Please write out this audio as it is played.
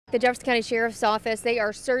The Jefferson County Sheriff's Office, they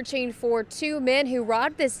are searching for two men who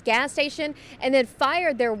robbed this gas station and then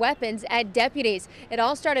fired their weapons at deputies. It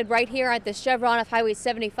all started right here at the Chevron of Highway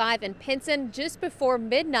 75 in Pinson just before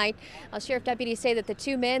midnight. Sheriff deputies say that the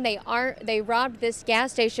two men, they robbed this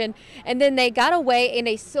gas station and then they got away in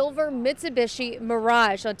a silver Mitsubishi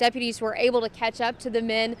Mirage. Deputies were able to catch up to the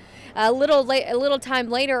men a little time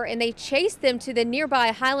later, and they chased them to the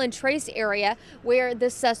nearby Highland Trace area where the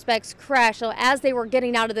suspects crashed. So as they were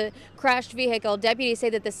getting out of the crashed vehicle, deputies say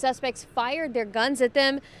that the suspects fired their guns at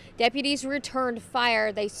them. Deputies returned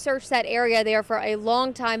fire. They searched that area there for a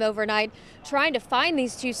long time overnight trying to find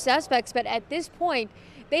these two suspects, but at this point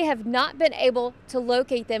they have not been able to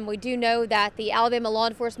locate them. We do know that the Alabama Law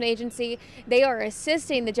Enforcement Agency, they are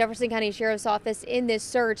assisting the Jefferson County Sheriff's Office in this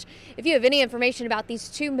search. If you have any information about these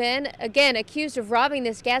two men, again, accused of robbing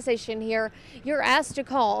this gas station here, you're asked to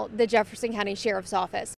call the Jefferson County Sheriff's Office.